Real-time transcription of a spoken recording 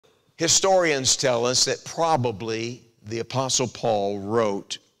Historians tell us that probably the Apostle Paul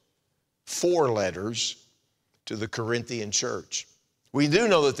wrote 4 letters to the Corinthian church. We do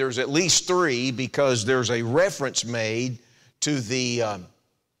know that there's at least 3 because there's a reference made to the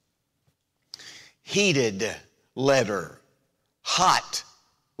heated letter, hot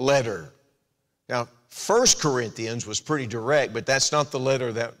letter. Now, 1 Corinthians was pretty direct, but that's not the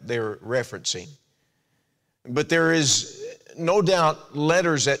letter that they're referencing. But there is no doubt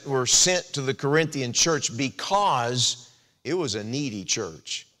letters that were sent to the Corinthian church because it was a needy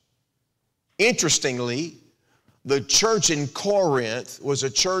church. Interestingly, the church in Corinth was a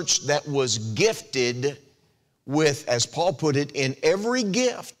church that was gifted with, as Paul put it, in every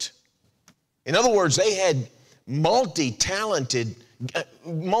gift. In other words, they had multi-talented,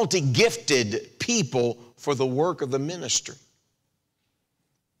 multi-gifted people for the work of the ministry.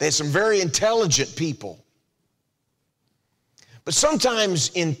 They had some very intelligent people. But sometimes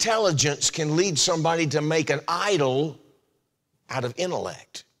intelligence can lead somebody to make an idol out of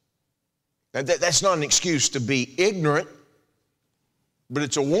intellect. That's not an excuse to be ignorant, but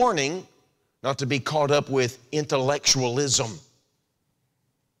it's a warning not to be caught up with intellectualism.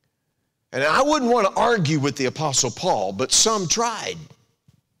 And I wouldn't want to argue with the Apostle Paul, but some tried.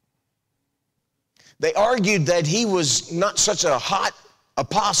 They argued that he was not such a hot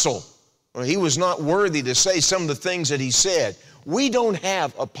apostle, or he was not worthy to say some of the things that he said. We don't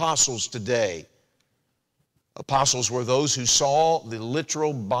have apostles today. Apostles were those who saw the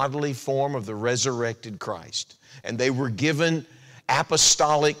literal bodily form of the resurrected Christ. And they were given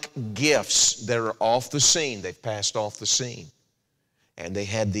apostolic gifts that are off the scene. They've passed off the scene. And they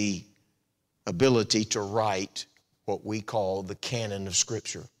had the ability to write what we call the canon of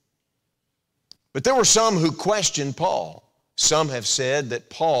Scripture. But there were some who questioned Paul. Some have said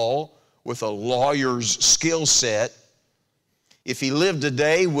that Paul, with a lawyer's skill set, if he lived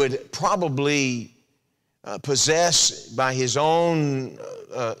today, would probably possess by his own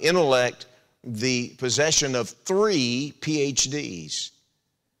intellect the possession of 3 PhDs.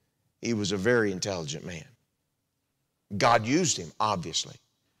 He was a very intelligent man. God used him, obviously.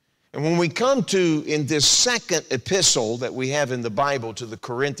 And when we come to, in this second epistle that we have in the Bible to the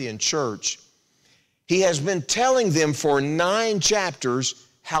Corinthian church, he has been telling them for 9 chapters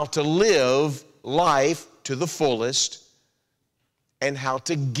how to live life to the fullest and how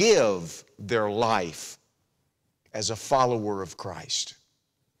to give their life as a follower of Christ.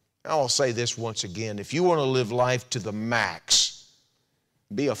 Now, I'll say this once again. If you want to live life to the max,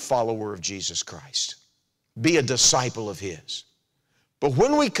 be a follower of Jesus Christ. Be a disciple of His. But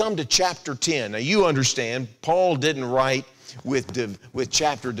when we come to chapter 10, now you understand, Paul didn't write with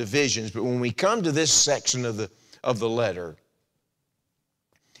chapter divisions, but when we come to this section of the letter,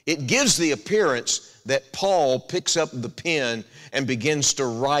 it gives the appearance that Paul picks up the pen and begins to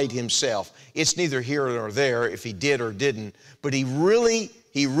write himself. It's neither here nor there if he did or didn't, but he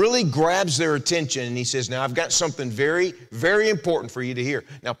really grabs their attention and he says, now I've got something very, very important for you to hear.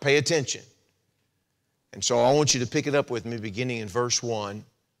 Now pay attention. And so I want you to pick it up with me beginning in verse 1.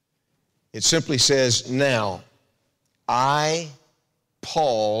 It simply says, now I,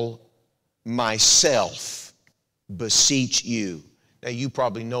 Paul, myself, beseech you. Now, you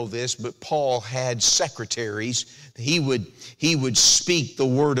probably know this, but Paul had secretaries. He would speak the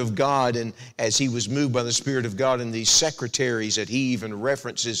Word of God, and as he was moved by the Spirit of God, and these secretaries that he even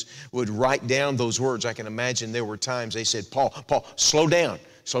references would write down those words. I can imagine there were times they said, Paul, slow down,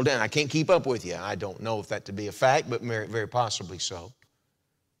 I can't keep up with you. I don't know if that to be a fact, but very, very possibly so.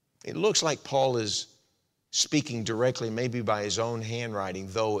 It looks like Paul is speaking directly, maybe by his own handwriting,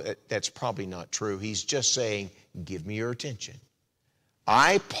 though that's probably not true. He's just saying, give me your attention.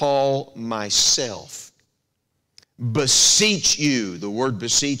 I, Paul, myself, beseech you. The word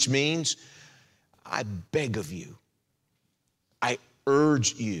beseech means I beg of you. I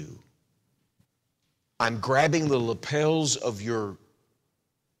urge you. I'm grabbing the lapels of your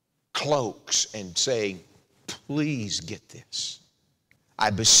cloaks and saying, please get this.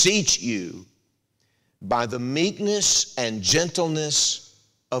 I beseech you by the meekness and gentleness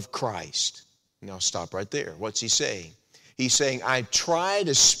of Christ. Now stop right there. What's he saying? He's saying, I try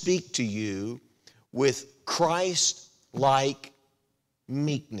to speak to you with Christ-like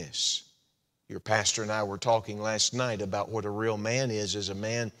meekness. Your pastor and I were talking last night about what a real man is a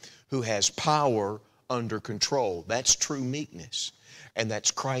man who has power under control. That's true meekness, and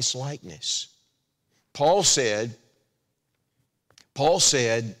that's Christ-likeness. Paul said,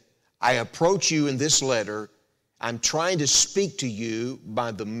 I approach you in this letter, I'm trying to speak to you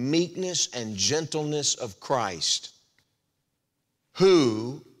by the meekness and gentleness of Christ,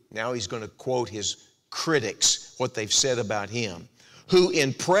 who, now he's going to quote his critics, what they've said about him, who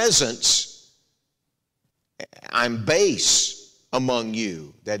in presence I'm base among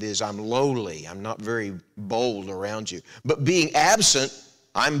you. That is, I'm lowly. I'm not very bold around you. But being absent,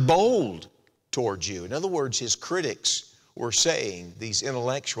 I'm bold towards you. In other words, his critics were saying, these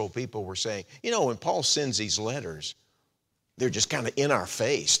intellectual people were saying, you know, when Paul sends these letters, they're just kind of in our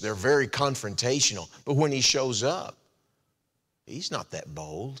face. They're very confrontational. But when he shows up, he's not that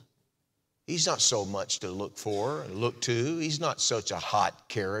bold. He's not so much to look for and look to. He's not such a hot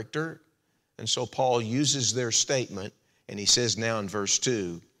character. And so Paul uses their statement, and he says now in verse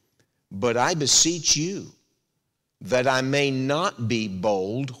 2, but I beseech you that I may not be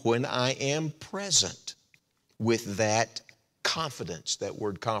bold when I am present with that confidence. That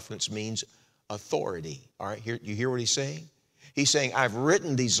word confidence means authority. All right, you hear what he's saying? He's saying, I've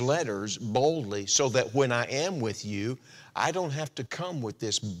written these letters boldly so that when I am with you, I don't have to come with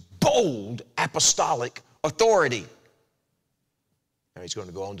this bold apostolic authority. Now he's going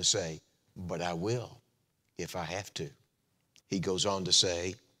to go on to say, but I will if I have to. He goes on to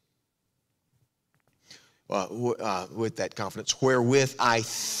say, with that confidence, wherewith I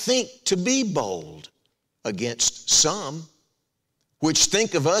think to be bold against some, which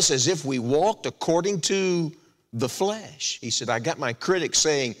think of us as if we walked according to the flesh. He said, I got my critics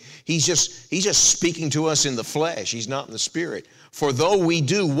saying he's just speaking to us in the flesh. He's not in the spirit. For though we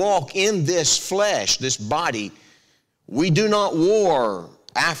do walk in this flesh, this body, we do not war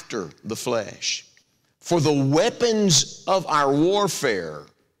after the flesh. For the weapons of our warfare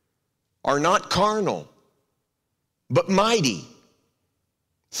are not carnal, but mighty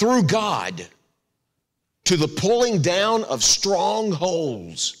through God to the pulling down of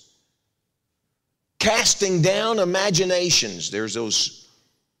strongholds, casting down imaginations. There's those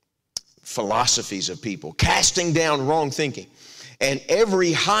philosophies of people, casting down wrong thinking, and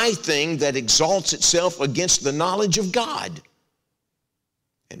every high thing that exalts itself against the knowledge of God,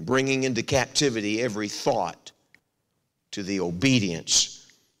 and bringing into captivity every thought to the obedience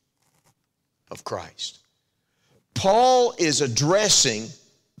of Christ. Paul is addressing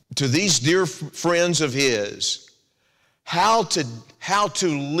to these dear friends of his how to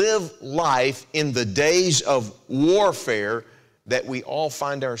live life in the days of warfare that we all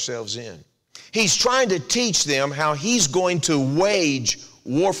find ourselves in. He's trying to teach them how he's going to wage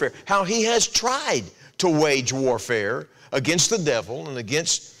warfare, how he has tried to wage warfare against the devil and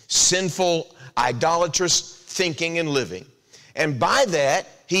against sinful, idolatrous thinking and living. And by that,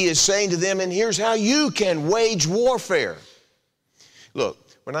 he is saying to them, and here's how you can wage warfare. Look,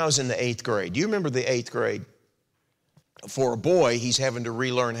 when I was in the 8th grade, do you remember the 8th grade? For a boy, he's having to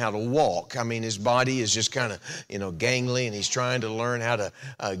relearn how to walk. I mean, his body is just kind of, gangly, and he's trying to learn how to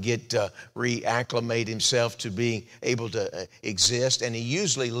reacclimate himself to being able to exist. And he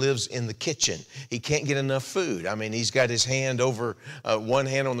usually lives in the kitchen. He can't get enough food. I mean, he's got his hand over, one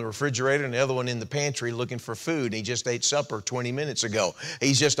hand on the refrigerator and the other one in the pantry looking for food. He just ate supper 20 minutes ago.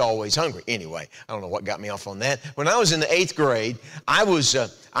 He's just always hungry. Anyway, I don't know what got me off on that. When I was in the 8th grade,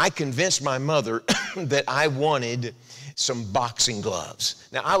 I convinced my mother that I wanted some boxing gloves.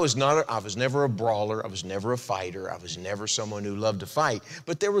 Now, I was never a brawler. I was never a fighter. I was never someone who loved to fight.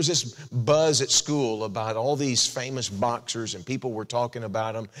 But there was this buzz at school about all these famous boxers, and people were talking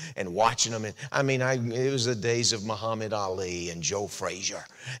about them and watching them. And it was the days of Muhammad Ali and Joe Frazier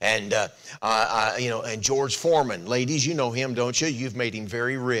and and George Foreman. Ladies, you know him, don't you? You've made him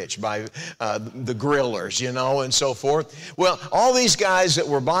very rich by the grillers, and so forth. Well, all these guys that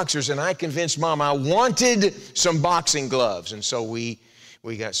were boxers, and I convinced Mom I wanted some boxing gloves. And so we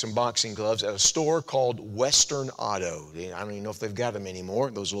got some boxing gloves at a store called Western Auto. I don't even know if they've got them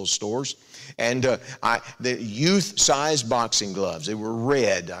anymore, those little stores. And the youth-size boxing gloves, they were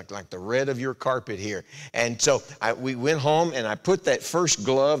red, like the red of your carpet here. And so we went home, and I put that first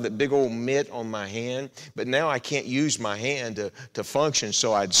glove, that big old mitt, on my hand. But now I can't use my hand to function,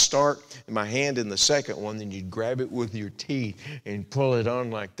 so I'd start my hand in the second one, then you'd grab it with your teeth and pull it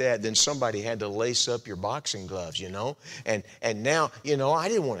on like that. Then somebody had to lace up your boxing gloves, And now, I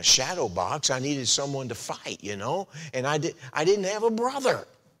didn't want a shadow box. I needed someone to fight, And I didn't have a brother.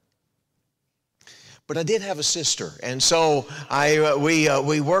 But I did have a sister, and so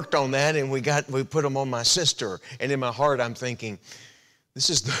we worked on that, and we put them on my sister. And in my heart, I'm thinking, this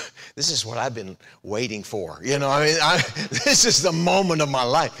is what I've been waiting for. This is the moment of my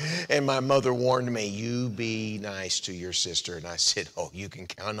life. And my mother warned me, you be nice to your sister. And I said, oh, you can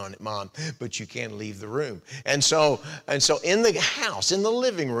count on it, Mom, but you can't leave the room. And so in the house, in the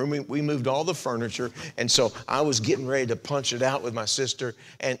living room, we moved all the furniture. And so I was getting ready to punch it out with my sister.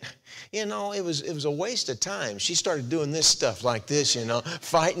 And, it was a waste of time. She started doing this stuff like this,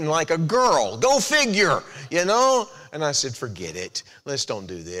 fighting like a girl. Go figure, And I said, forget it. Let's don't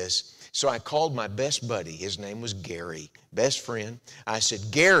do this. So I called my best buddy. His name was Gary, best friend. I said,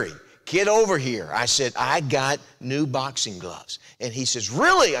 Gary, get over here. I said, I got new boxing gloves. And he says,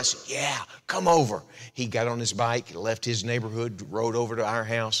 really? I said, yeah, come over. He got on his bike, left his neighborhood, rode over to our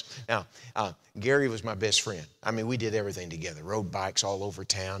house. Now, Gary was my best friend. I mean, we did everything together, rode bikes all over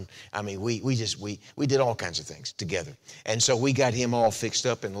town. I mean, we did all kinds of things together. And so we got him all fixed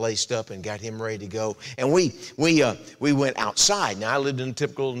up and laced up and got him ready to go. And we went outside. Now, I lived in a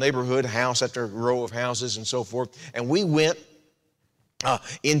typical neighborhood, house after a row of houses and so forth. And we went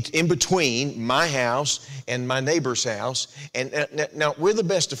in between my house and my neighbor's house. And now we're the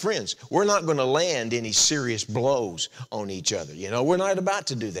best of friends. We're not going to land any serious blows on each other. You know, we're not about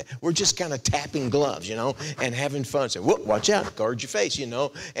to do that. We're just kind of tapping gloves, you know, and having fun. So, whoop, watch out, guard your face, you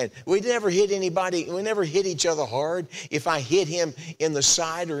know. And we never hit anybody. We never hit each other hard. If I hit him in the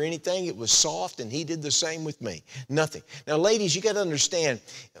side or anything, it was soft, and he did the same with me. Nothing. Now, ladies, you got to understand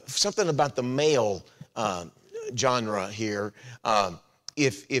something about the male genre here.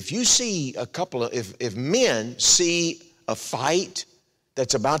 If you see a couple of, if men see a fight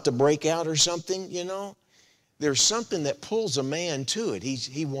that's about to break out or something, you know, there's something that pulls a man to it.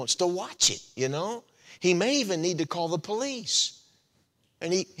 He wants to watch it, you know. He may even need to call the police.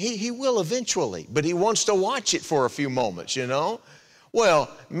 And he will eventually, but he wants to watch it for a few moments, you know. Well,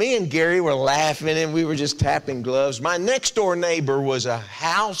 me and Gary were laughing and we were just tapping gloves. My next door neighbor was a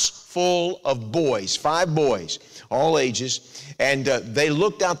house full of boys, 5 boys, all ages. And they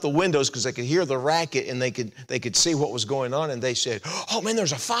looked out the windows because they could hear the racket and they could see what was going on. And they said, oh, man,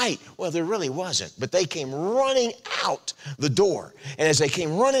 there's a fight. Well, there really wasn't. But they came running out the door. And as they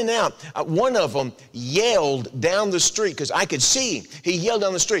came running out, one of them yelled down the street because I could see him. He yelled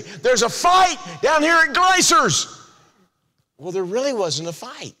down the street, there's a fight down here at Glacier's. Well, there really wasn't a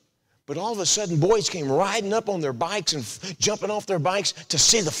fight. But all of a sudden, boys came riding up on their bikes and jumping off their bikes to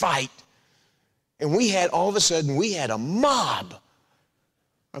see the fight. And all of a sudden, we had a mob.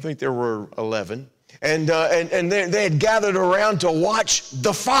 I think there were 11. And they had gathered around to watch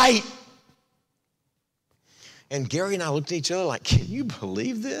the fight. And Gary and I looked at each other like, can you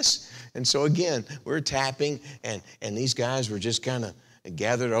believe this? And so again, we're tapping, and these guys were just kind of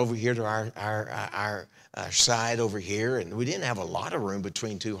gathered over here to our side over here. And we didn't have a lot of room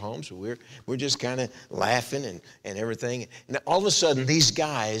between 2 homes. So we're just kind of laughing and everything. And all of a sudden, these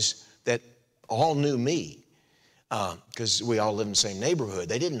guys that all knew me, because we all live in the same neighborhood.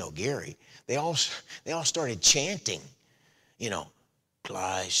 They didn't know Gary. They all started chanting, you know,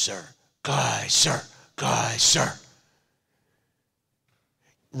 Gleiser, Gleiser, Gleiser.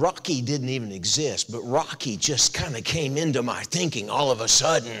 Rocky didn't even exist, but Rocky just kind of came into my thinking all of a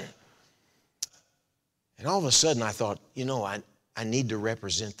sudden. And all of a sudden I thought, you know, I need to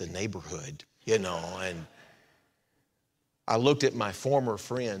represent the neighborhood, you know, and I looked at my former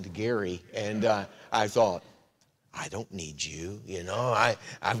friend, Gary, and I thought, I don't need you, you know.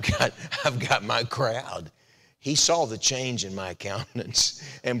 I've got my crowd. He saw the change in my countenance,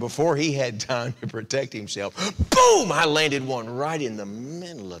 and before he had time to protect himself, boom, I landed one right in the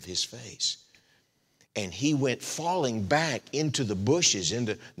middle of his face. And he went falling back into the bushes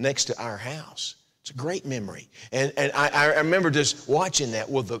next to our house. It's a great memory. And I remember just watching that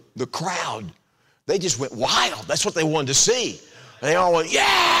with the crowd. They just went wild. That's what they wanted to see. And they all went,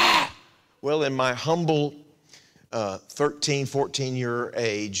 yeah! Well, in my humble 13, 14-year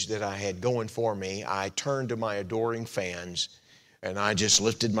age that I had going for me, I turned to my adoring fans, and I just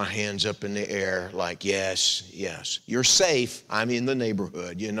lifted my hands up in the air like, yes, yes, you're safe. I'm in the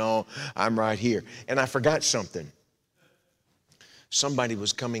neighborhood, you know. I'm right here. And I forgot something. Somebody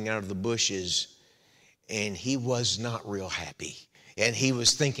was coming out of the bushes, and he was not real happy. And he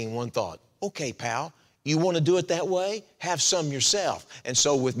was thinking one thought, okay, pal, you want to do it that way? Have some yourself. And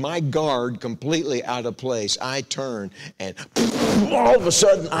so with my guard completely out of place, I turned, and all of a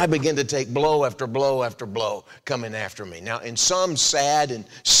sudden I began to take blow after blow after blow coming after me. Now, in some sad and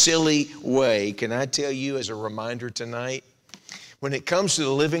silly way, can I tell you as a reminder tonight, when it comes to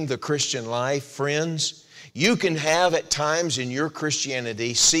living the Christian life, friends, you can have at times in your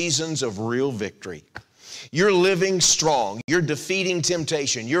Christianity seasons of real victory. You're living strong. You're defeating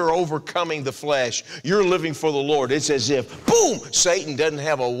temptation. You're overcoming the flesh. You're living for the Lord. It's as if, boom, Satan doesn't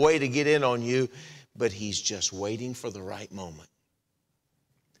have a way to get in on you, but he's just waiting for the right moment.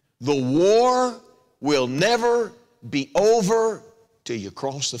 The war will never be over till you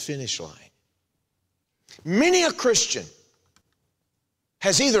cross the finish line. Many a Christian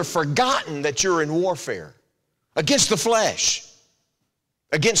has either forgotten that you're in warfare against the flesh,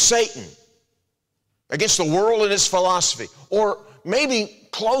 against Satan, against the world and its philosophy, or maybe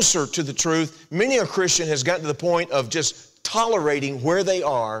closer to the truth, many a Christian has gotten to the point of just tolerating where they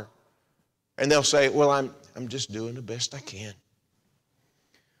are, and they'll say, well, I'm just doing the best I can.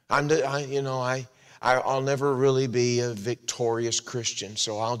 I'll never really be a victorious Christian,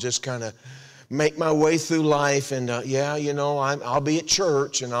 so I'll just kind of make my way through life, and I'll be at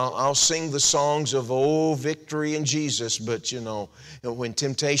church, and I'll sing the songs of, oh, victory in Jesus, but, when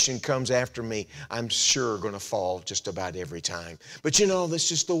temptation comes after me, I'm sure going to fall just about every time. But, that's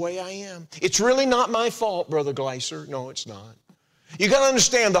just the way I am. It's really not my fault, Brother Gleiser. No, it's not. You got to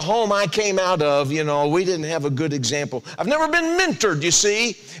understand the home I came out of, we didn't have a good example. I've never been mentored, you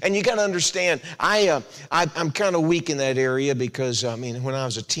see. And you got to understand, I'm kind of weak in that area because, when I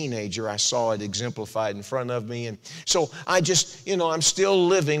was a teenager, I saw it exemplified in front of me. And so I just, I'm still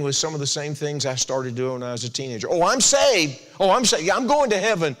living with some of the same things I started doing when I was a teenager. Oh, I'm saved. Yeah, I'm going to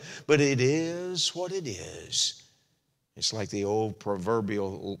heaven. But it is what it is. It's like the old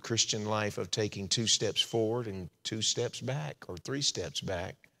proverbial Christian life of taking 2 steps forward and 2 steps back, or 3 steps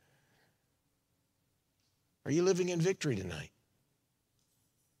back. Are you living in victory tonight?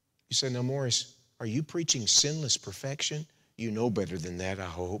 You say, now, Morris, are you preaching sinless perfection? You know better than that, I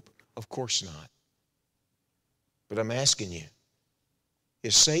hope. Of course not. But I'm asking you,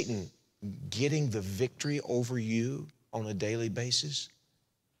 is Satan getting the victory over you on a daily basis?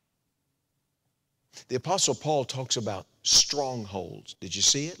 The Apostle Paul talks about strongholds. Did you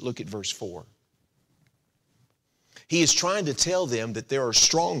see it? Look at verse 4. He is trying to tell them that there are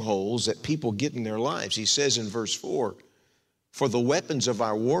strongholds that people get in their lives. He says in verse 4, for the weapons of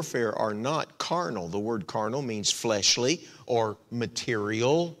our warfare are not carnal. The word carnal means fleshly or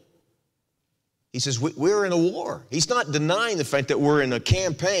material. He says we're in a war. He's not denying the fact that we're in a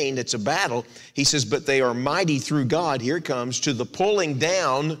campaign, it's a battle. He says, but they are mighty through God, here it comes, to the pulling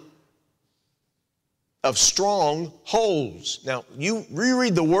down of strongholds. Now, you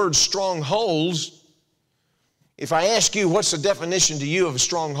reread the word strongholds. If I ask you what's the definition to you of a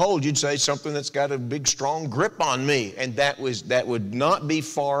stronghold, you'd say something that's got a big, strong grip on me, and that would not be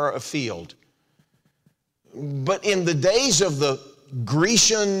far afield. But in the days of the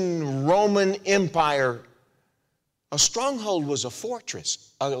Grecian Roman Empire, a stronghold was a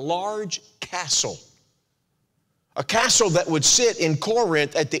fortress, a large castle. A castle that would sit in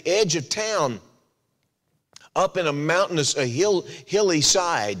Corinth at the edge of town, up in a mountainous,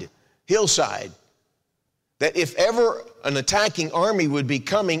 hillside, that if ever an attacking army would be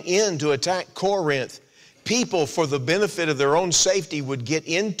coming in to attack Corinth, people, for the benefit of their own safety, would get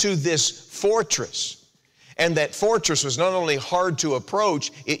into this fortress. And that fortress was not only hard to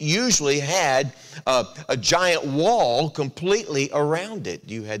approach, it usually had a giant wall completely around it.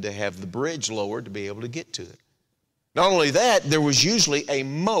 You had to have the bridge lowered to be able to get to it. Not only that, there was usually a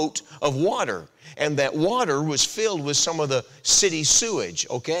moat of water, and that water was filled with some of the city sewage,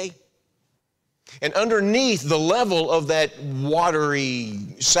 okay? And underneath the level of that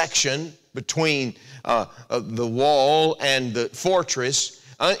watery section between the wall and the fortress,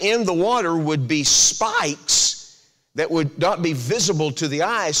 in the water would be spikes that would not be visible to the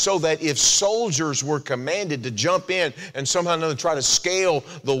eye, so that if soldiers were commanded to jump in and somehow or another try to scale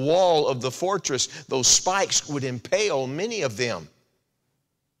the wall of the fortress, those spikes would impale many of them.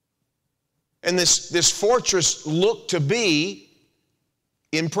 And this fortress looked to be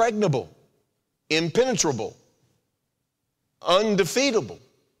impregnable, impenetrable, undefeatable.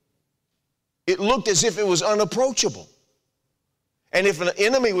 It looked as if it was unapproachable. And if an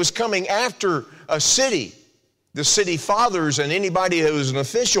enemy was coming after a city, the city fathers and anybody who was an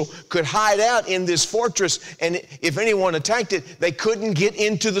official could hide out in this fortress, and if anyone attacked it, they couldn't get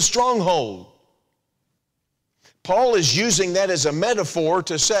into the stronghold. Paul is using that as a metaphor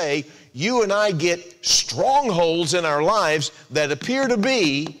to say, you and I get strongholds in our lives that appear to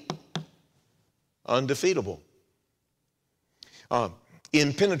be undefeatable,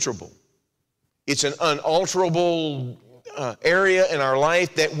 impenetrable. It's an unalterable area in our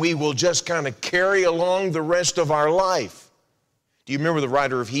life that we will just kind of carry along the rest of our life. Do you remember the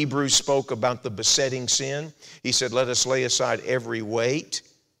writer of Hebrews spoke about the besetting sin? He said, let us lay aside every weight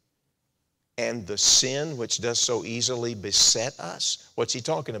and the sin which does so easily beset us. What's he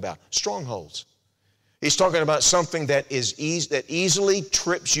talking about? Strongholds. He's talking about something that easily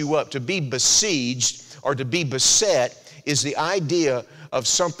trips you up. To be besieged or to be beset is the idea of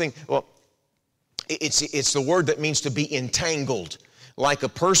something, well, it's the word that means to be entangled. Like a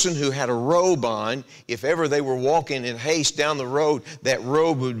person who had a robe on, if ever they were walking in haste down the road, that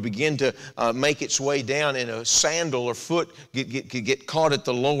robe would begin to make its way down, and a sandal or foot could get caught at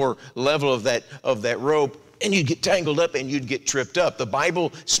the lower level of that robe, and you'd get tangled up and you'd get tripped up. The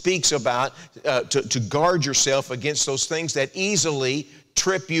Bible speaks about to guard yourself against those things that easily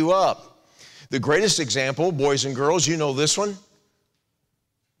trip you up. The greatest example, boys and girls, you know this one,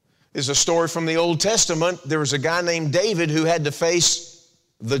 is a story from the Old Testament. There was a guy named David who had to face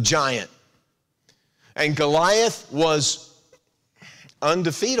the giant. And Goliath was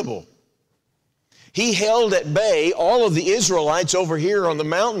undefeatable. He held at bay all of the Israelites over here on the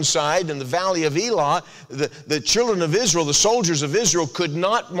mountainside in the valley of Elah. The children of Israel, the soldiers of Israel, could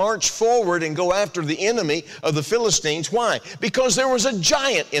not march forward and go after the enemy of the Philistines. Why? Because there was a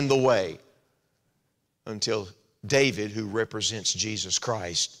giant in the way. Until David, who represents Jesus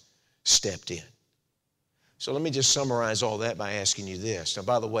Christ, stepped in. So let me just summarize all that by asking you this. Now,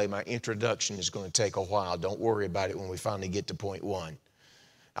 by the way, my introduction is going to take a while. Don't worry about it when we finally get to point one.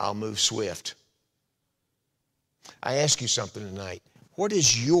 I'll move swift. I ask you something tonight. What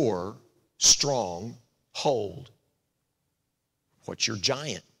is your strong hold? What's your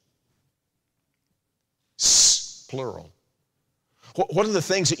giant? Plural. What are the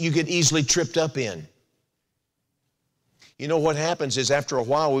things that you get easily tripped up in? You know what happens is after a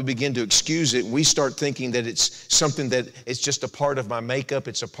while we begin to excuse it. We start thinking that it's something that it's just a part of my makeup.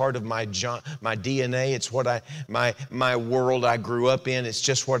 It's a part of my DNA. It's what my world I grew up in. It's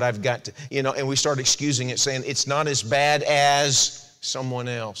just what I've got to, and we start excusing it, saying it's not as bad as someone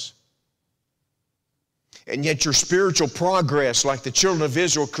else. And yet your spiritual progress, like the children of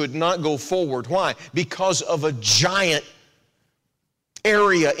Israel, could not go forward. Why? Because of a giant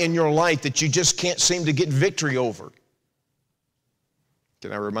area in your life that you just can't seem to get victory over.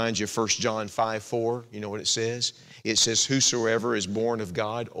 Can I remind you of 1 John 5:4? You know what it says? It says, whosoever is born of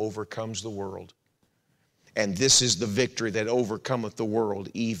God overcomes the world. And this is the victory that overcometh the world,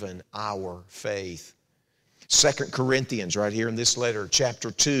 even our faith. 2 Corinthians, right here in this letter,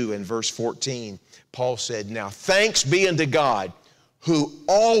 chapter 2 and verse 14, Paul said, now thanks be unto God, who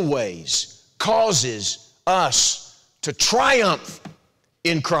always causes us to triumph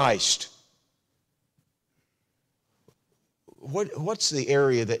in Christ. What's the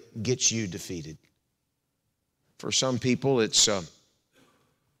area that gets you defeated? For some people, it's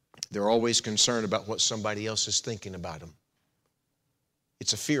they're always concerned about what somebody else is thinking about them.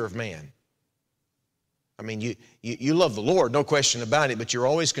 It's a fear of man. I mean, you love the Lord, no question about it, but you're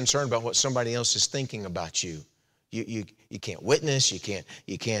always concerned about what somebody else is thinking about you. You can't witness. You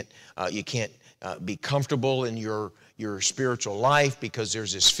can't be comfortable in your spiritual life because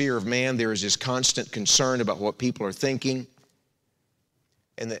there's this fear of man. There is this constant concern about what people are thinking.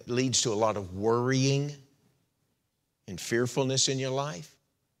 And that leads to a lot of worrying and fearfulness in your life.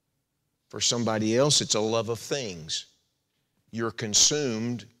 For somebody else, it's a love of things. You're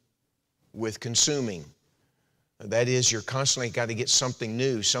consumed with consuming. That is, you're constantly got to get something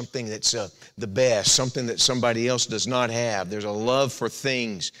new, something that's the best, something that somebody else does not have. There's a love for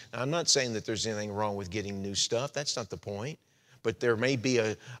things. Now, I'm not saying that there's anything wrong with getting new stuff. That's not the point. But there may be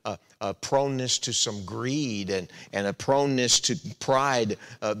a proneness to some greed and a proneness to pride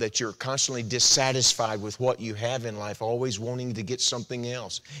that you're constantly dissatisfied with what you have in life, always wanting to get something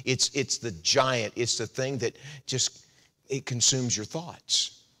else. It's the giant. It's the thing that it consumes your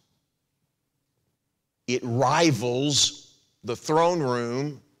thoughts. It rivals the throne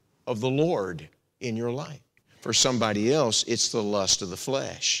room of the Lord in your life. For somebody else, it's the lust of the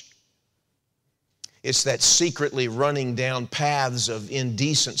flesh. It's that secretly running down paths of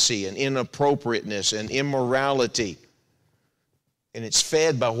indecency and inappropriateness and immorality. And it's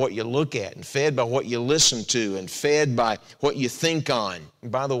fed by what you look at and fed by what you listen to and fed by what you think on.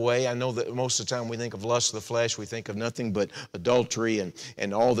 And by the way, I know that most of the time we think of lust of the flesh, we think of nothing but adultery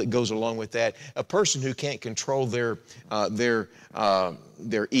and all that goes along with that. A person who can't control their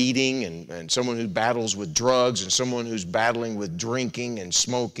eating and someone who battles with drugs and someone who's battling with drinking and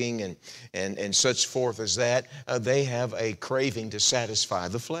smoking and such forth as that, they have a craving to satisfy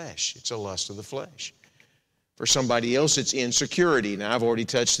the flesh. It's a lust of the flesh. For somebody else, it's insecurity. Now, I've already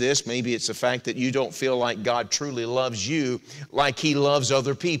touched this. Maybe it's the fact that you don't feel like God truly loves you like He loves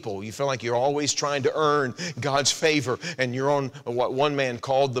other people. You feel like you're always trying to earn God's favor, and you're on what one man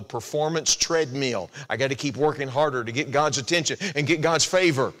called the performance treadmill. I got to keep working harder to get God's attention and get God's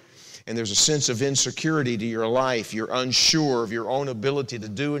favor. And there's a sense of insecurity to your life. You're unsure of your own ability to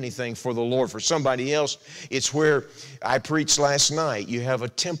do anything for the Lord. For somebody else, it's where I preached last night. You have a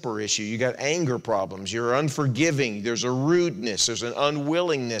temper issue. You got anger problems. You're unforgiving. There's a rudeness. There's an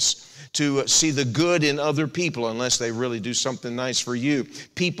unwillingness to see the good in other people unless they really do something nice for you.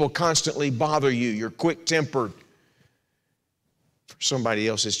 People constantly bother you. You're quick-tempered. For somebody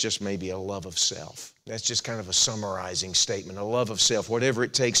else, it's just maybe a love of self. That's just kind of a summarizing statement, a love of self, whatever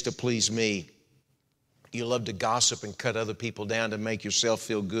it takes to please me. You love to gossip and cut other people down to make yourself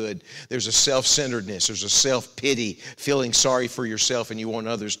feel good. There's a self-centeredness. There's a self-pity, feeling sorry for yourself, and you want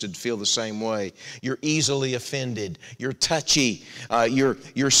others to feel the same way. You're easily offended. You're touchy.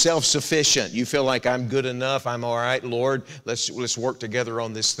 You're self-sufficient. You feel like I'm good enough. I'm all right, Lord. Let's work together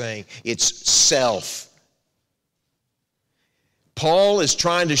on this thing. It's self. Paul is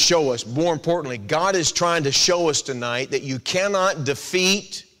trying to show us, more importantly, God is trying to show us tonight that you cannot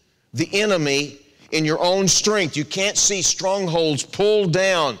defeat the enemy in your own strength. You can't see strongholds pulled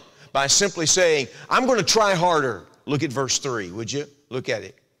down by simply saying, I'm going to try harder. Look at verse 3, would you? Look at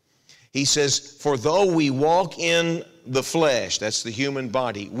it. He says, for though we walk in the flesh, that's the human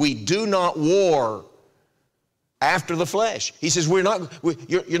body, we do not war after the flesh. He says, you're not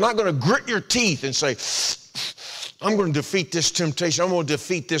going to grit your teeth and say, I'm going to defeat this temptation. I'm going to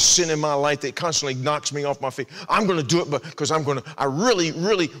defeat this sin in my life that constantly knocks me off my feet. I'm going to do it because I really,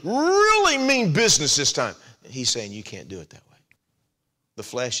 really, really mean business this time. He's saying you can't do it that way. The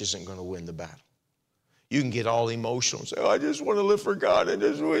flesh isn't going to win the battle. You can get all emotional and say, I just want to live for God. And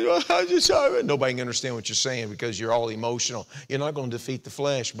nobody can understand what you're saying because you're all emotional. You're not going to defeat the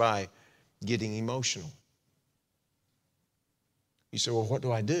flesh by getting emotional. You say, well, what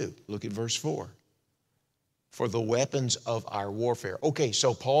do I do? Look at verse 4. For the weapons of our warfare. Okay,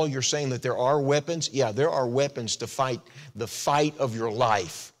 so Paul, you're saying that there are weapons? Yeah, there are weapons to fight the fight of your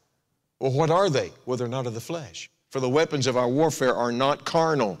life. Well, what are they? Well, they're not of the flesh. For the weapons of our warfare are not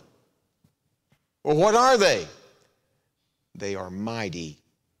carnal. Well, what are they? They are mighty.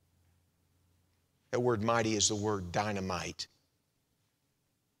 That word mighty is the word dynamite.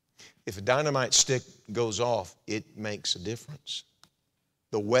 If a dynamite stick goes off, it makes a difference.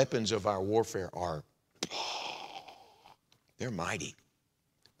 The weapons of our warfare are they're mighty.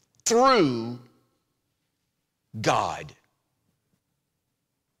 Through God.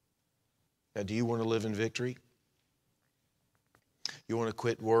 Now, do you want to live in victory? You want to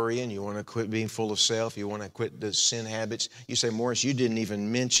quit worrying? You want to quit being full of self? You want to quit the sin habits? You say, Morris, you didn't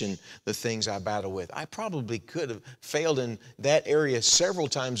even mention the things I battle with. I probably could have failed in that area several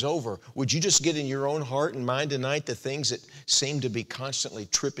times over. Would you just get in your own heart and mind tonight the things that seem to be constantly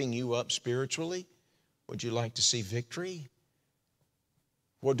tripping you up spiritually? Would you like to see victory?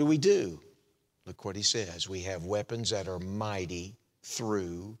 What do we do? Look what he says. We have weapons that are mighty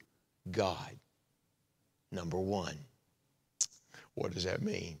through God. Number one. What does that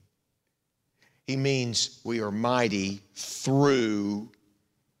mean? He means we are mighty through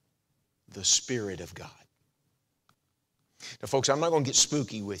the Spirit of God. Now, folks, I'm not going to get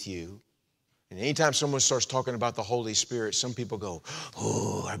spooky with you. And anytime someone starts talking about the Holy Spirit, some people go,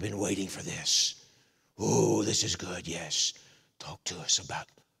 oh, I've been waiting for this. Oh, this is good, yes. Talk to us about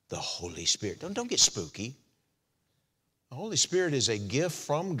the Holy Spirit. Don't get spooky. The Holy Spirit is a gift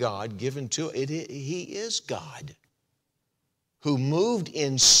from God given to it. He is God who moved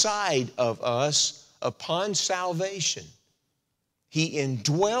inside of us upon salvation. He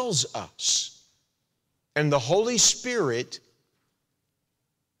indwells us. And the Holy Spirit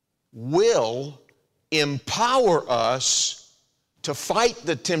will empower us to fight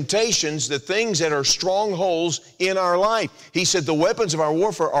the temptations, the things that are strongholds in our life. He said the weapons of our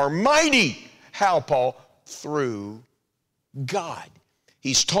warfare are mighty. How, Paul? Through God.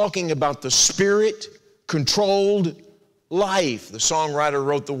 He's talking about the Spirit-controlled life. The songwriter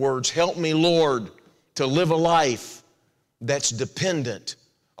wrote the words, help me, Lord, to live a life that's dependent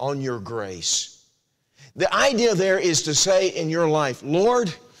on your grace. The idea there is to say in your life,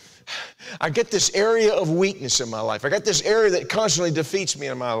 Lord, I get this area of weakness in my life. I got this area that constantly defeats me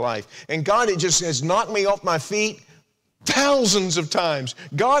in my life. And God, it just has knocked me off my feet thousands of times.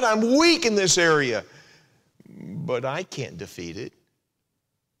 God, I'm weak in this area. But I can't defeat it.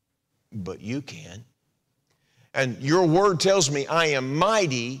 But you can. And your word tells me I am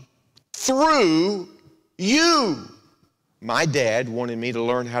mighty through you. My dad wanted me to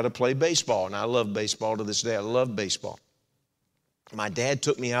learn how to play baseball, and I love baseball to this day. I love baseball. My dad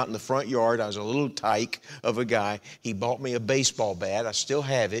took me out in the front yard. I was a little tyke of a guy. He bought me a baseball bat. I still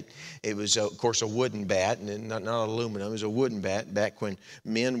have it. It was, of course, a wooden bat, and not aluminum. It was a wooden bat back when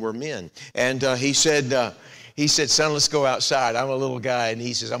men were men. And he said, son, let's go outside. I'm a little guy, and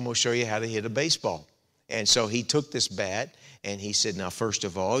he says, I'm going to show you how to hit a baseball. And so he took this bat, and he said, now, first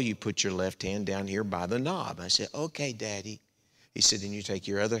of all, you put your left hand down here by the knob. I said, okay, Daddy. He said, then you take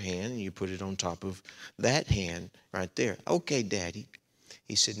your other hand and you put it on top of that hand right there. Okay, Daddy.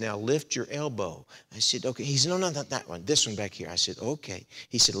 He said, now lift your elbow. I said, okay. He said, no, not that one. This one back here. I said, okay.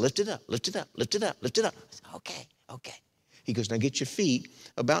 He said, lift it up, lift it up, lift it up, lift it up. I said, okay, okay. He goes, now get your feet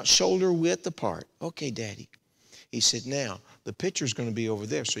about shoulder width apart. Okay, Daddy. He said, now the pitcher's going to be over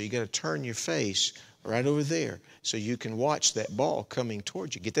there, so you got to turn your face right over there. So you can watch that ball coming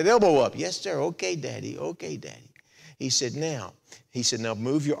towards you. Get that elbow up. Yes, sir. Okay, Daddy. Okay, Daddy. He said, now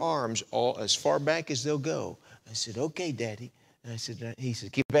move your arms all as far back as they'll go. I said, okay, Daddy. And he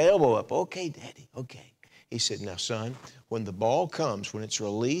said, keep that elbow up. Okay, Daddy. Okay. He said, now, son, when the ball comes, when it's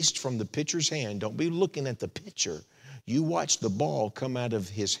released from the pitcher's hand, don't be looking at the pitcher. You watch the ball come out of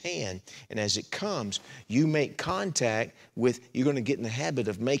his hand, and as it comes, you make contact with, you're going to get in the habit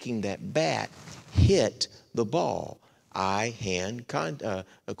of making that bat hit the ball. Eye-hand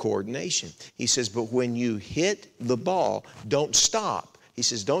coordination. He says, but when you hit the ball, don't stop. He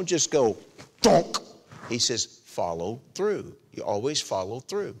says, don't just go, donk. He says, follow through. You always follow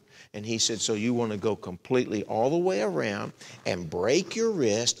through. And he said, so you want to go completely all the way around and break your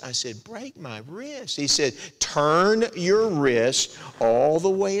wrist. I said, break my wrist. He said, turn your wrist all the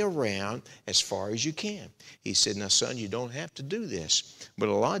way around as far as you can. He said, now, son, you don't have to do this. But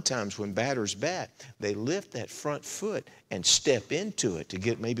a lot of times when batters bat, they lift that front foot and step into it to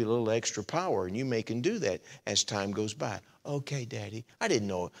get maybe a little extra power. And you may can do that as time goes by. Okay, Daddy, I didn't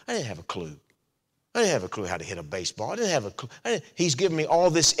know. I didn't have a clue. I didn't have a clue how to hit a baseball. I didn't have a clue. He's given me all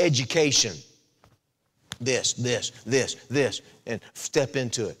this education. This, and step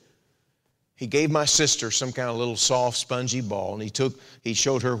into it. He gave my sister some kind of little soft, spongy ball, and he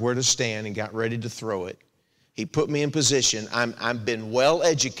showed her where to stand and got ready to throw it. He put me in position. I've been well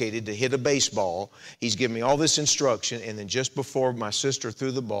educated to hit a baseball. He's given me all this instruction, and then just before my sister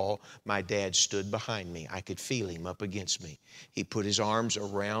threw the ball, my dad stood behind me. I could feel him up against me. He put his arms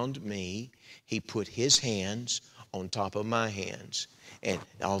around me. He put his hands on top of my hands. And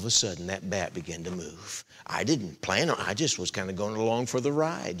all of a sudden, that bat began to move. I didn't plan on it. I just was kind of going along for the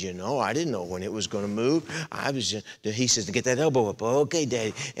ride, you know. I didn't know when it was going to move. He says, get that elbow up. Okay,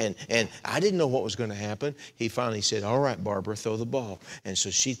 Daddy. And I didn't know what was going to happen. He finally said, all right, Barbara, throw the ball. And so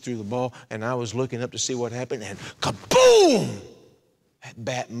she threw the ball, and I was looking up to see what happened, and kaboom! That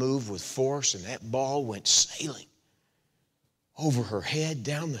bat moved with force, and that ball went sailing over her head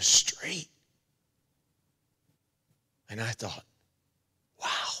down the street. And I thought, wow,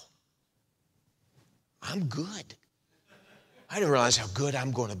 I'm good. I didn't realize how good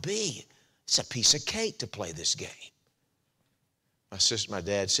I'm going to be. It's a piece of cake to play this game. My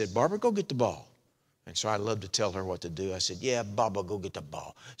dad said, Barbara, go get the ball. And so I loved to tell her what to do. I said, yeah, Baba, go get the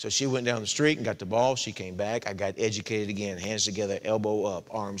ball. So she went down the street and got the ball. She came back. I got educated again. Hands together, elbow up,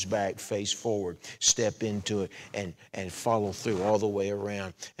 arms back, face forward, step into it, and follow through all the way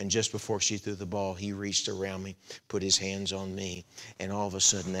around. And just before she threw the ball, he reached around me, put his hands on me, and all of a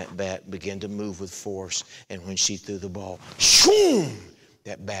sudden that bat began to move with force. And when she threw the ball, shoom,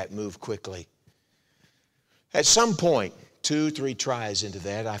 that bat moved quickly. At some point, 2-3 tries into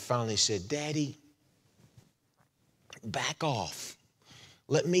that, I finally said, Daddy, back off.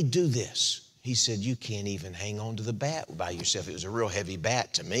 Let me do this. He said, you can't even hang on to the bat by yourself. It was a real heavy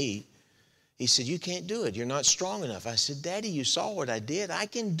bat to me. He said, you can't do it. You're not strong enough. I said, Daddy, you saw what I did. I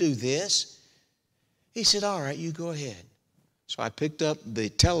can do this. He said, all right, you go ahead. So I picked up the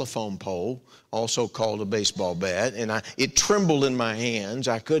telephone pole, also called a baseball bat, and it trembled in my hands.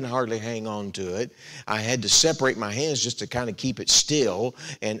 I couldn't hardly hang on to it. I had to separate my hands just to kind of keep it still,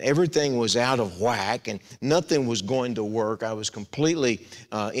 and everything was out of whack, and nothing was going to work. I was completely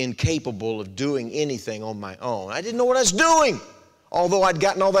incapable of doing anything on my own. I didn't know what I was doing. Although I'd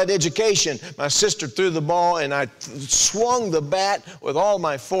gotten all that education, my sister threw the ball, and I swung the bat with all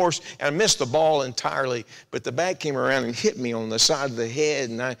my force, and I missed the ball entirely. But the bat came around and hit me on the side of the head,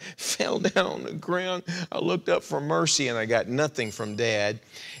 and I fell down on the ground. I looked up for mercy, and I got nothing from Dad.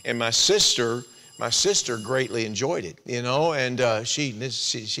 And my sister greatly enjoyed it, you know, and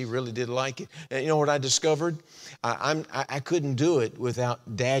she really did like it. And you know what I discovered? I couldn't do it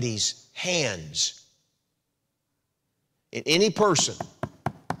without Daddy's hands. And any person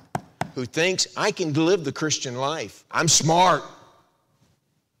who thinks I can live the Christian life, I'm smart,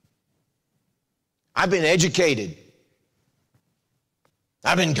 I've been educated,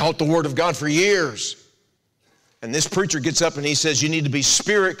 I've been taught the Word of God for years, and this preacher gets up and he says, you need to be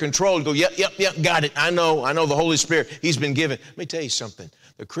spirit controlled. Go, yep, got it. I know the Holy Spirit. He's been given. Let me tell you something.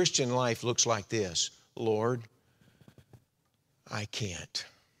 The Christian life looks like this. Lord, I can't,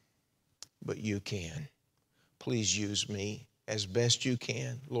 but you can. Please use me as best you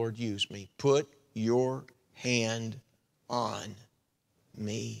can. Lord, use me. Put your hand on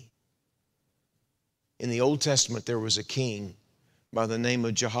me. In the Old Testament, there was a king by the name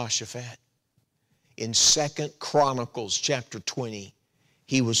of Jehoshaphat. In 2 Chronicles chapter 20,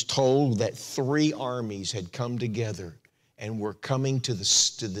 he was told that 3 armies had come together and were coming to the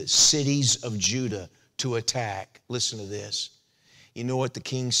cities of Judah to attack. Listen to this. You know what the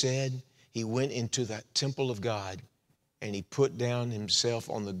king said? he went into that temple of God and he put down himself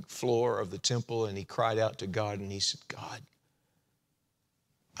on the floor of the temple and he cried out to God and he said, God,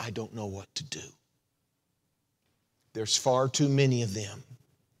 I don't know what to do. There's far too many of them.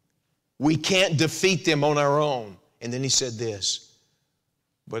 We can't defeat them on our own. And then he said this,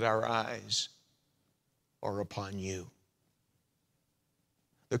 but our eyes are upon you.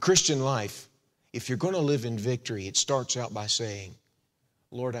 The Christian life, if you're going to live in victory, it starts out by saying,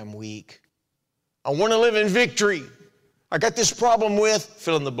 Lord, I'm weak. I want to live in victory. I got this problem with,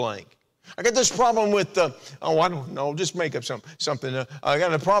 fill in the blank. I got this problem with, I don't know, just make up something. I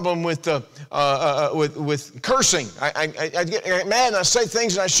got a problem with cursing. I get mad and I say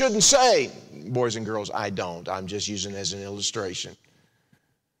things that I shouldn't say. Boys and girls, I don't. I'm just using it as an illustration.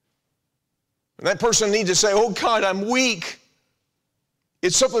 And that person needs to say, oh God, I'm weak.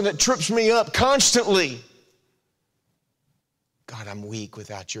 It's something that trips me up constantly. God, I'm weak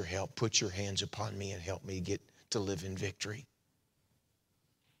without your help. Put your hands upon me and help me get to live in victory.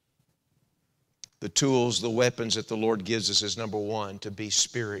 The tools, the weapons that the Lord gives us is number one, to be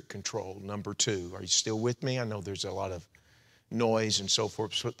spirit controlled. Number two, are you still with me? I know there's a lot of noise and so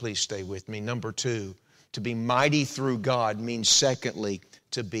forth, so please stay with me. Number two, to be mighty through God means secondly,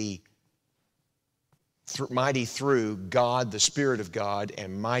 to be mighty through God, the Spirit of God,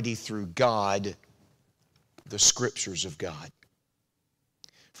 and mighty through God, the Scriptures of God.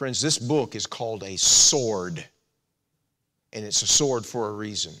 Friends, this book is called a sword, and it's a sword for a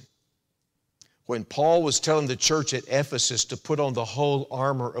reason. When Paul was telling the church at Ephesus to put on the whole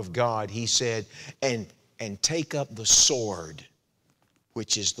armor of God, he said, and take up the sword,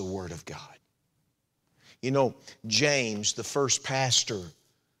 which is the Word of God. You know, James, the first pastor,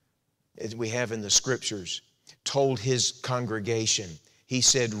 as we have in the Scriptures, told his congregation, he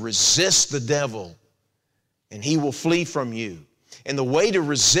said, resist the devil, and he will flee from you. And the way to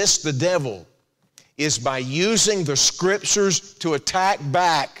resist the devil is by using the Scriptures to attack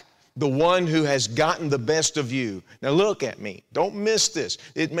back the one who has gotten the best of you. Now look at me. Don't miss this.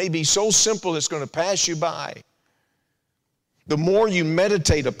 It may be so simple it's going to pass you by. The more you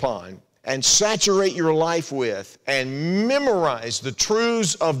meditate upon and saturate your life with and memorize the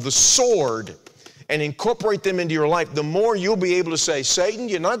truths of the sword and incorporate them into your life, the more you'll be able to say, Satan,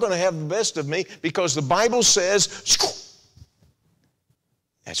 you're not going to have the best of me, because the Bible says,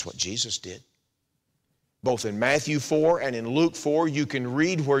 that's what Jesus did. Both in Matthew 4 and in Luke 4, you can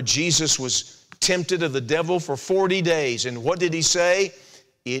read where Jesus was tempted of the devil for 40 days. And what did he say?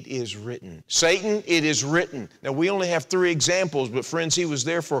 It is written. Satan, it is written. Now, we only have 3 examples, but friends, he was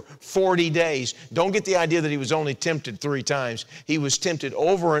there for 40 days. Don't get the idea that he was only tempted 3 times. He was tempted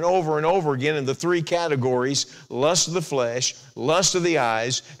over and over and over again in the 3 categories: lust of the flesh, lust of the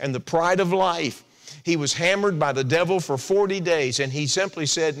eyes, and the pride of life. He was hammered by the devil for 40 days, and he simply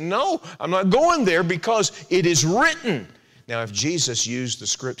said, no, I'm not going there because it is written. Now, if Jesus used the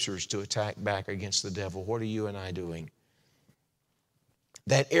Scriptures to attack back against the devil, what are you and I doing?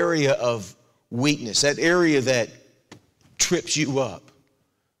 That area of weakness, that area that trips you up.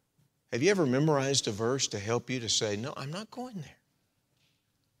 Have you ever memorized a verse to help you to say, no, I'm not going there.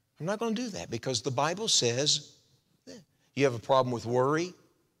 I'm not going to do that, because the Bible says, you have a problem with worry.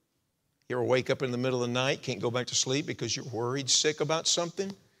 You ever wake up in the middle of the night, can't go back to sleep because you're worried, sick about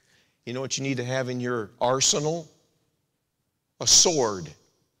something? You know what you need to have in your arsenal? A sword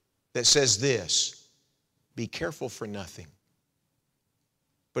that says this: be careful for nothing,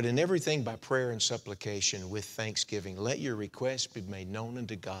 but in everything by prayer and supplication with thanksgiving, let your requests be made known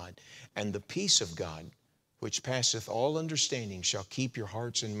unto God, and the peace of God, which passeth all understanding, shall keep your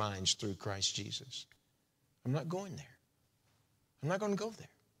hearts and minds through Christ Jesus. I'm not going there. I'm not going to go there.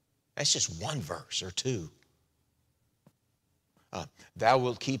 That's just 1 verse or 2. Thou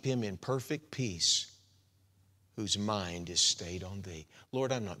wilt keep him in perfect peace, whose mind is stayed on thee.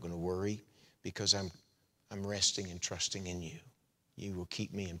 Lord, I'm not going to worry, because I'm resting and trusting in you. You will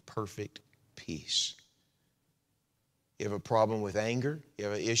keep me in perfect peace. You have a problem with anger? You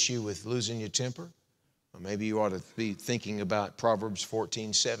have an issue with losing your temper? Or maybe you ought to be thinking about Proverbs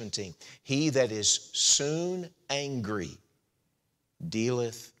 14:17. He that is soon angry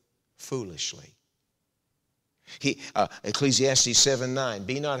dealeth foolishly. Ecclesiastes 7:9,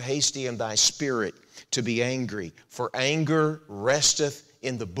 be not hasty in thy spirit to be angry, for anger resteth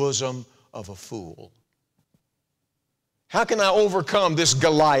in the bosom of a fool. How can I overcome this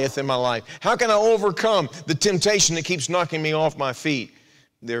Goliath in my life? How can I overcome the temptation that keeps knocking me off my feet?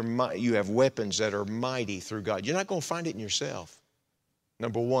 You have weapons that are mighty through God. You're not going to find it in yourself.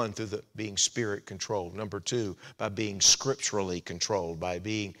 Number 1, through being spirit controlled. Number 2, by being scripturally controlled, by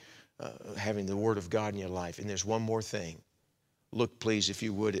having the Word of God in your life. And there's one more thing. Look, please, if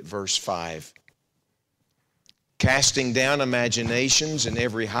you would, at verse 5. Casting down imaginations and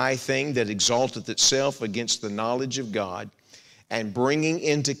every high thing that exalteth itself against the knowledge of God, and bringing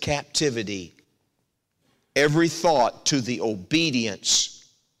into captivity every thought to the obedience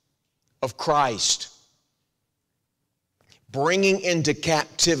of Christ. Bringing into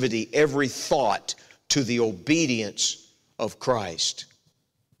captivity every thought to the obedience of Christ.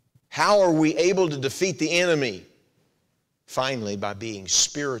 How are we able to defeat the enemy? Finally, by being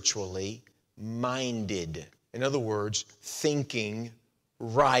spiritually minded. In other words, thinking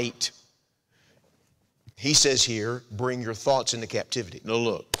right. He says here, bring your thoughts into captivity. Now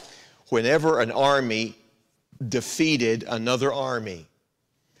look, whenever an army defeated another army,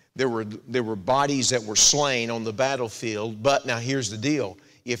 there were bodies that were slain on the battlefield, but now here's the deal.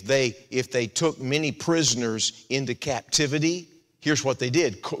 If they took many prisoners into captivity, here's what they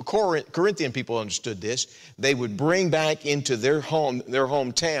did. Corinthian people understood this. They would bring back into their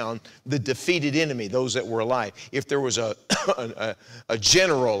hometown, the defeated enemy, those that were alive. If there was a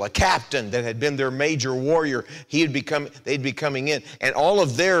general, a captain that had been their major warrior, they'd be coming in, and all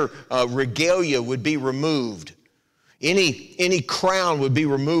of their regalia would be removed. Any crown would be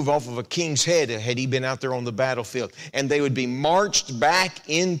removed off of a king's head had he been out there on the battlefield. And they would be marched back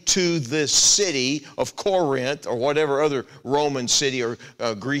into the city of Corinth or whatever other Roman city or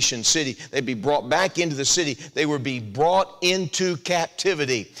Grecian city. They'd be brought back into the city. They would be brought into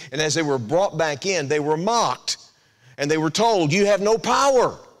captivity. And as they were brought back in, they were mocked. And they were told, you have no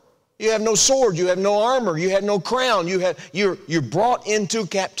power. You have no sword, you have no armor, you have no crown, you're brought into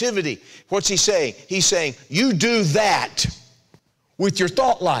captivity. What's he saying? He's saying, you do that with your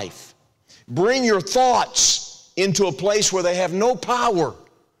thought life. Bring your thoughts into a place where they have no power.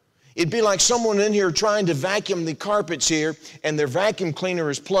 It'd be like someone in here trying to vacuum the carpets here, and their vacuum cleaner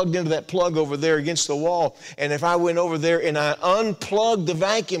is plugged into that plug over there against the wall. And if I went over there and I unplugged the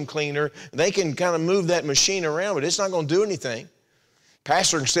vacuum cleaner, they can kind of move that machine around, but it's not going to do anything.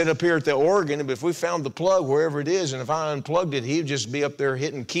 Pastor can sit up here at the organ, but if we found the plug wherever it is, and if I unplugged it, he'd just be up there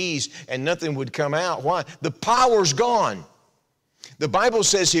hitting keys and nothing would come out. Why? The power's gone. The Bible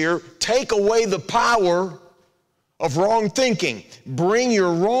says here, take away the power of wrong thinking. Bring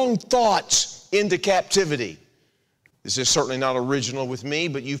your wrong thoughts into captivity. This is certainly not original with me,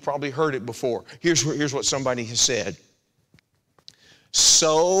 but you've probably heard it before. Here's what somebody has said.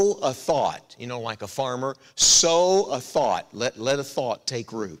 Sow a thought, like a farmer, sow a thought. Let a thought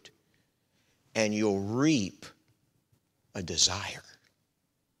take root, and you'll reap a desire.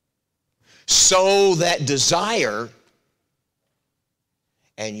 Sow that desire,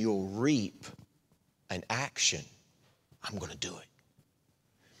 and you'll reap an action. I'm going to do it.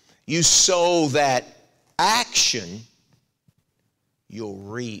 You sow that action, you'll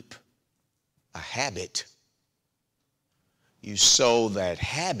reap a habit. You sow that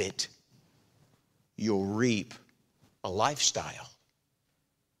habit, you'll reap a lifestyle.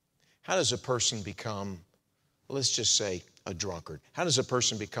 How does a person become, let's just say, a drunkard? How does a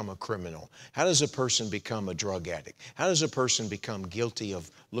person become a criminal? How does a person become a drug addict? How does a person become guilty of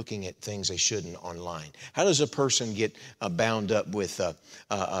looking at things they shouldn't online? How does a person get bound up with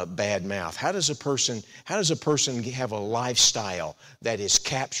a bad mouth? How does a person have a lifestyle that is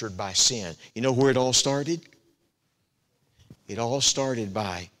captured by sin? You know where it all started? It all started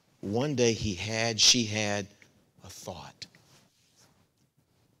by one day she had a thought.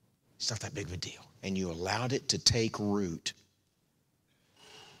 It's not that big of a deal. And you allowed it to take root.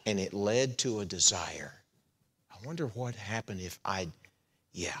 And it led to a desire. I wonder what happened if And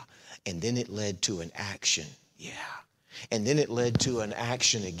then it led to an action. And then it led to an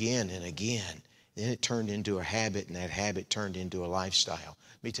action again and again. Then it turned into a habit, and that habit turned into a lifestyle.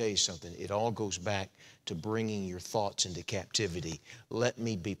 Let me tell you something. It all goes back to bringing your thoughts into captivity. Let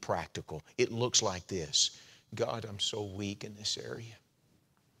me be practical. It looks like this. God, I'm so weak in this area.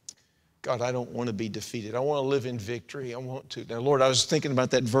 God, I don't want to be defeated. I want to live in victory. I want to. Now, Lord, I was thinking about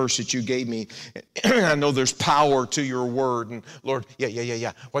that verse that you gave me. I know there's power to your word. And Lord,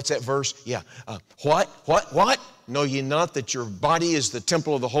 yeah. What's that verse? What? Know ye not that your body is the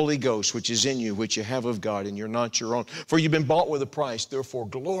temple of the Holy Ghost, which is in you, which you have of God, and you're not your own. For you've been bought with a price. Therefore,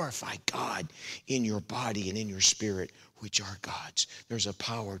 glorify God in your body and in your spirit, which are God's. There's a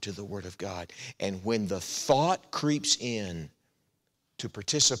power to the word of God. And when the thought creeps in to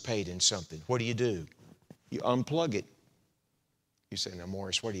participate in something, what do? You unplug it. You say, now,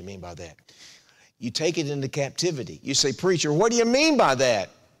 Morris, what do you mean by that? You take it into captivity. You say, preacher, what do you mean by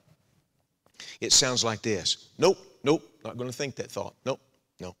that? It sounds like this. Nope, not going to think that thought. Nope.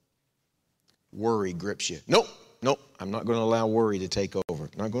 Worry grips you. Nope, I'm not going to allow worry to take over.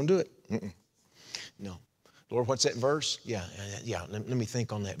 Not going to do it. No. Lord, what's that verse? Yeah. Let me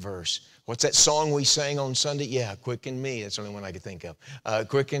think on that verse. What's that song we sang on Sunday? Yeah, quicken me. That's the only one I could think of.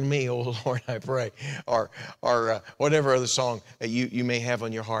 Quicken me, oh Lord, I pray. Or whatever other song that you may have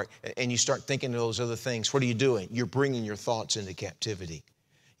on your heart. And you start thinking of those other things. What are you doing? You're bringing your thoughts into captivity.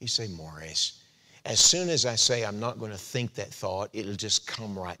 You say, Morris, as soon as I say I'm not going to think that thought, it'll just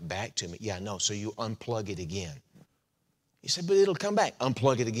come right back to me. Yeah, no. So you unplug it again. You say, but it'll come back.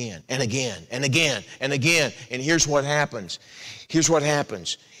 Unplug it again and again and again and again. And here's what happens. Here's what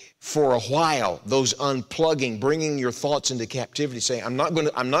happens. For a while, those unplugging, bringing your thoughts into captivity, saying, I'm not going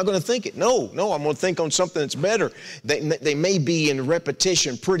to think it. No, I'm going to think on something that's better. They may be in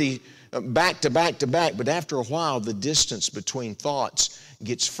repetition pretty back to back to back, but after a while, the distance between thoughts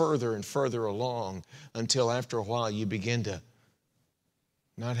gets further and further along until after a while you begin to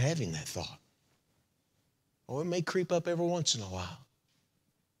not having that thought. Oh, it may creep up every once in a while.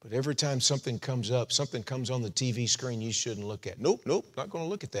 But every time something comes up, something comes on the TV screen you shouldn't look at. Nope, not going to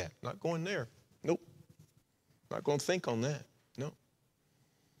look at that. Not going there. Nope. Not going to think on that. No.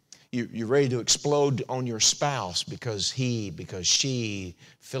 You're ready to explode on your spouse because she,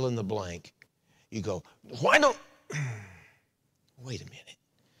 fill in the blank. You go, why don't, wait a minute.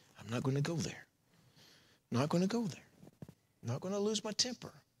 I'm not going to go there. Not going to go there. Not going to lose my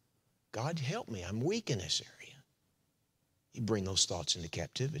temper. God, help me. I'm weak in this area. You bring those thoughts into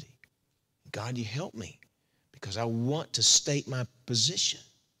captivity. God, you help me because I want to state my position.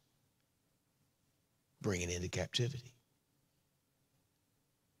 Bring it into captivity.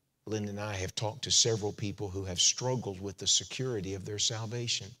 Lynn and I have talked to several people who have struggled with the security of their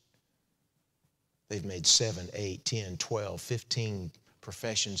salvation. They've made 7, 8, 10, 12, 15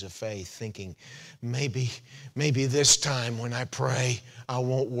 professions of faith, thinking maybe this time when I pray, I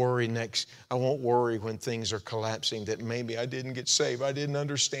won't worry when things are collapsing, that maybe I didn't get saved. I didn't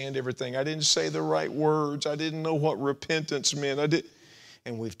understand everything. I didn't say the right words. I didn't know what repentance meant.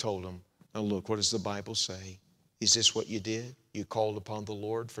 And we've told them, now look, what does the Bible say? Is this what you did? You called upon the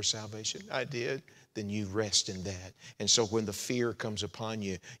Lord for salvation? I did. Then you rest in that. And so when the fear comes upon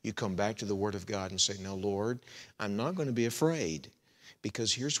you, you come back to the Word of God and say, no, Lord, I'm not going to be afraid.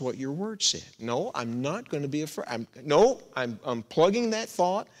 Because here's what your word said. No, I'm not going to be afraid. I'm plugging that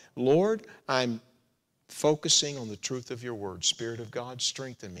thought. Lord, I'm focusing on the truth of your word. Spirit of God,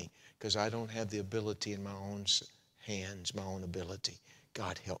 strengthen me because I don't have the ability in my own hands, my own ability.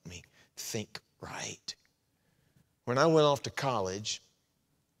 God, help me think right. When I went off to college,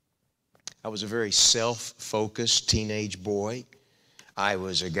 I was a very self-focused teenage boy. I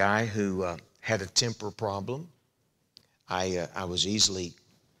was a guy who had a temper problem. I was easily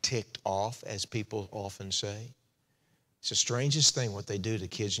ticked off, as people often say. It's the strangest thing what they do to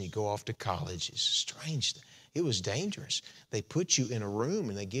kids when you go off to college. It's strange. It was dangerous. They put you in a room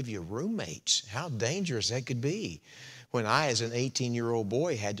and they give you roommates. How dangerous that could be. When I, as an 18-year-old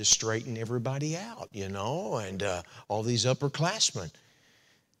boy, had to straighten everybody out, and all these upperclassmen.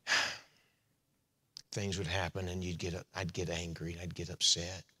 Things would happen and I'd get angry and I'd get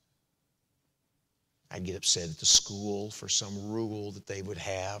upset. I'd get upset at the school for some rule that they would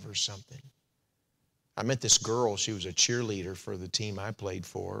have or something. I met this girl. She was a cheerleader for the team I played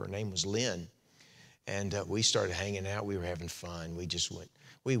for. Her name was Lynn. And we started hanging out. We were having fun.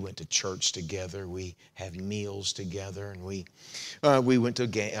 We went to church together. We had meals together. And we went to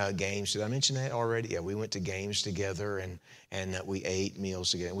games. Did I mention that already? Yeah, we went to games together and we ate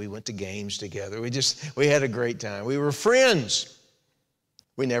meals together. We went to games together. We had a great time. We were friends.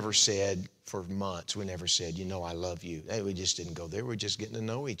 We never said, for months, we never said, I love you. We just didn't go there. We were just getting to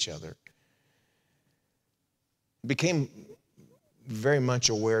know each other. Became very much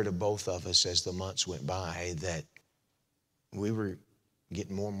aware to both of us as the months went by that we were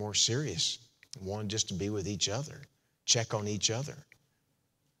getting more and more serious. We wanted just to be with each other, check on each other.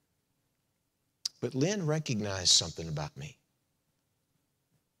 But Lynn recognized something about me.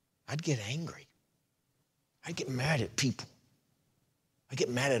 I'd get angry. I'd get mad at people. I'd get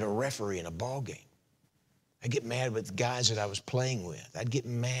mad at a referee in a ball game. I'd get mad with the guys that I was playing with. I'd get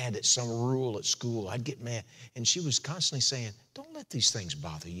mad at some rule at school. I'd get mad. And she was constantly saying, don't let these things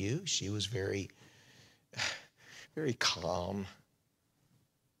bother you. She was very, very calm.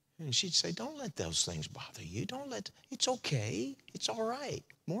 And she'd say, don't let those things bother you. It's okay. It's all right.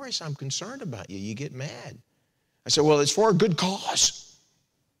 Morris, I'm concerned about you. You get mad. I said, well, it's for a good cause.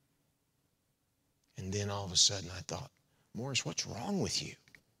 And then all of a sudden I thought, Morris, what's wrong with you?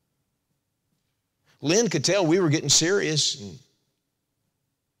 Lynn could tell we were getting serious,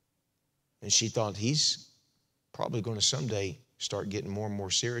 and she thought he's probably going to someday start getting more and more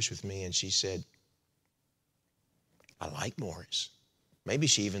serious with me, and she said, I like Morris. Maybe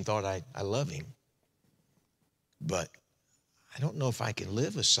she even thought I love him. But I don't know if I can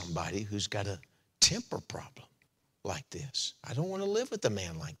live with somebody who's got a temper problem like this. I don't want to live with a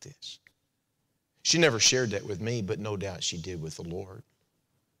man like this. She never shared that with me, but no doubt she did with the Lord.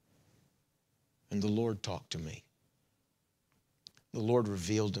 And the Lord talked to me. The Lord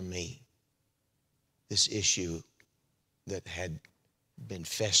revealed to me this issue that had been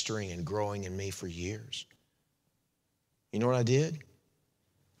festering and growing in me for years. You know what I did?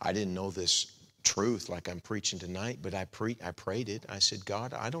 I didn't know this truth like I'm preaching tonight, but I prayed it. I said,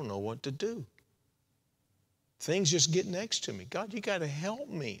 God, I don't know what to do. Things just get next to me. God, you got to help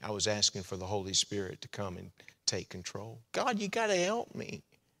me. I was asking for the Holy Spirit to come and take control. God, you got to help me.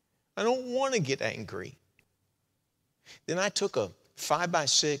 I don't want to get angry. Then I took a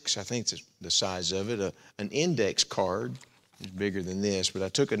 5x6, I think it's the size of it, an index card. It's bigger than this, but I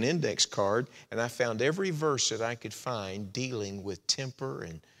took an index card and I found every verse that I could find dealing with temper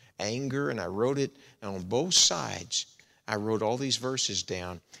and anger, and I wrote it on both sides. I wrote all these verses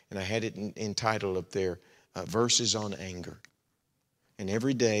down, and I had it entitled up there, Verses on Anger. And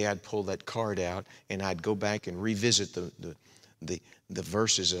every day I'd pull that card out and I'd go back and revisit the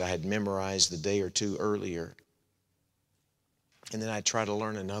verses that I had memorized the day or two earlier. And then I'd try to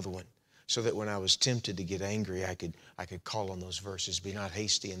learn another one so that when I was tempted to get angry, I could call on those verses. Be not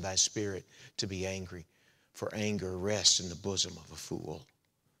hasty in thy spirit to be angry, for anger rests in the bosom of a fool.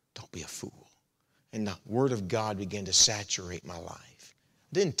 Don't be a fool. And the Word of God began to saturate my life.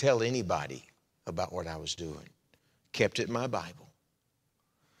 Didn't tell anybody about what I was doing. Kept it in my Bible.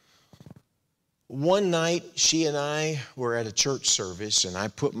 One night, she and I were at a church service, and I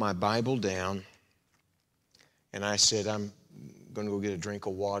put my Bible down, and I said, I'm going to go get a drink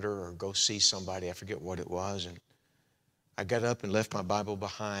of water or go see somebody. I forget what it was. And I got up and left my Bible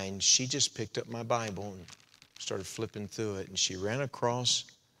behind. She just picked up my Bible and started flipping through it, and she ran across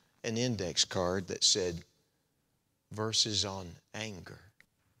an index card that said, Verses on Anger.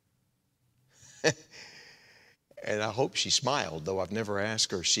 And I hope she smiled, though I've never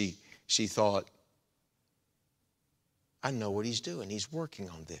asked her. She thought, I know what he's doing. He's working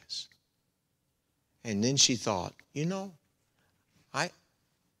on this. And then she thought, you know,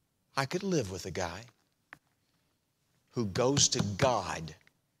 I could live with a guy who goes to God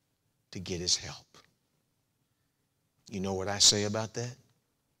to get his help. You know what I say about that?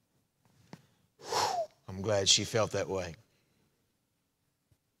 Whew, I'm glad she felt that way.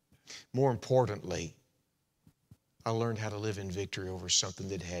 More importantly, I learned how to live in victory over something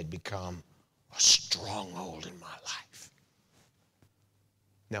that had become a stronghold in my life.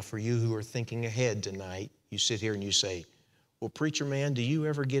 Now, for you who are thinking ahead tonight, you sit here and you say, well, preacher man, do you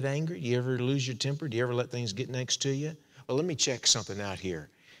ever get angry? Do you ever lose your temper? Do you ever let things get next to you? Well, let me check something out here.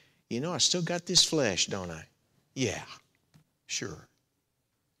 You know, I still got this flesh, don't I? Yeah, sure.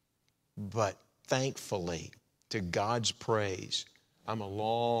 But thankfully, to God's praise, I'm a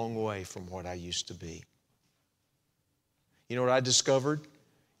long way from what I used to be. You know what I discovered?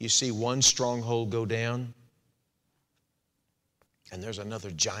 You see one stronghold go down, and there's another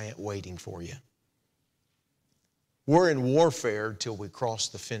giant waiting for you. We're in warfare till we cross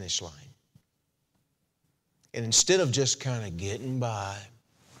the finish line. And instead of just kind of getting by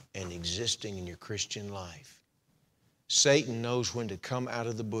and existing in your Christian life, Satan knows when to come out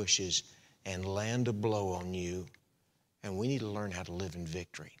of the bushes and land a blow on you, and we need to learn how to live in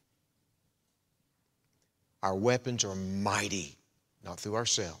victory. Our weapons are mighty, not through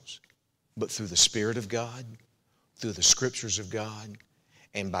ourselves, but through the Spirit of God, through the Scriptures of God,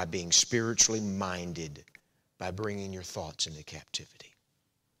 and by being spiritually minded, by bringing your thoughts into captivity.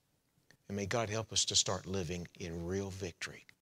 And may God help us to start living in real victory